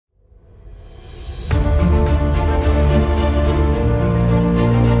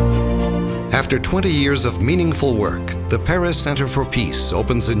After 20 years of meaningful work, the Peres Center for Peace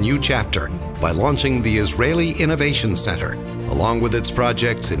opens a new chapter by launching the Israeli Innovation Center, along with its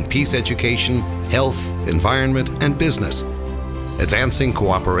projects in peace education, health, environment, and business, advancing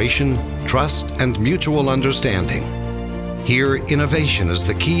cooperation, trust, and mutual understanding. Here, innovation is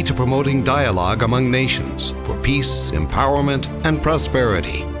the key to promoting dialogue among nations for peace, empowerment, and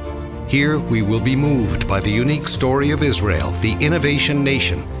prosperity. Here, we will be moved by the unique story of Israel, the innovation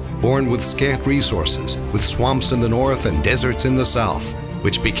nation, born with scant resources, with swamps in the north and deserts in the south,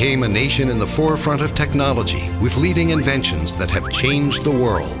 which became a nation in the forefront of technology, with leading inventions that have changed the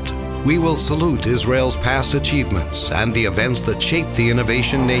world. We will salute Israel's past achievements and the events that shaped the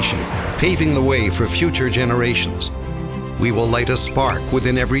innovation nation, paving the way for future generations. We will light a spark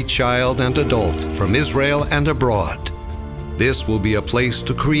within every child and adult from Israel and abroad. This will be a place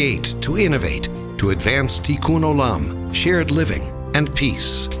to create, to innovate, to advance Tikkun Olam, shared living, and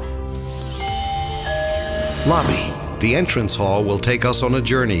peace. Lobby. The entrance hall will take us on a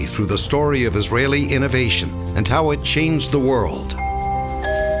journey through the story of Israeli innovation and how it changed the world.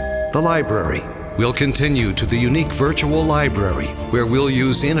 The library. We'll continue to the unique virtual library, where we'll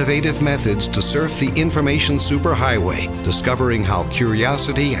use innovative methods to surf the information superhighway, discovering how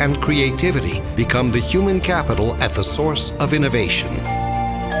curiosity and creativity become the human capital at the source of innovation.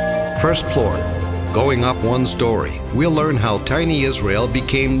 First floor. Going up one story, we'll learn how tiny Israel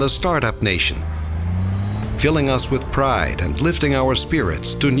became the startup nation, filling us with pride and lifting our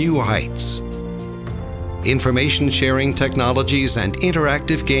spirits to new heights. Information sharing technologies and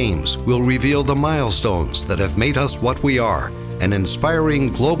interactive games will reveal the milestones that have made us what we are, an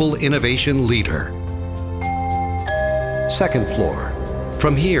inspiring global innovation leader. Second floor.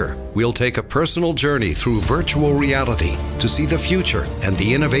 From here, we'll take a personal journey through virtual reality to see the future and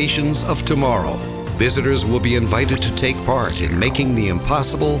the innovations of tomorrow. Visitors will be invited to take part in making the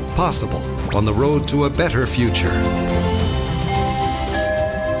impossible possible on the road to a better future.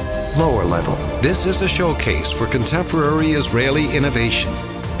 Lower level. This is a showcase for contemporary Israeli innovation,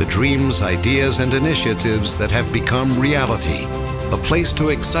 the dreams, ideas, and initiatives that have become reality. A place to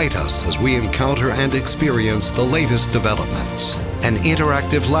excite us as we encounter and experience the latest developments. An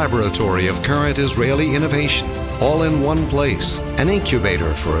interactive laboratory of current Israeli innovation, all in one place. An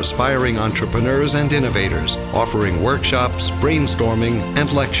incubator for aspiring entrepreneurs and innovators, offering workshops, brainstorming,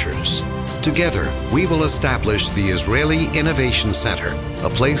 and lectures. Together, we will establish the Israeli Innovation Center, a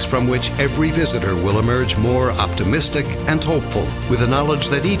place from which every visitor will emerge more optimistic and hopeful, with the knowledge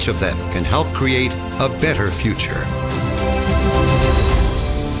that each of them can help create a better future.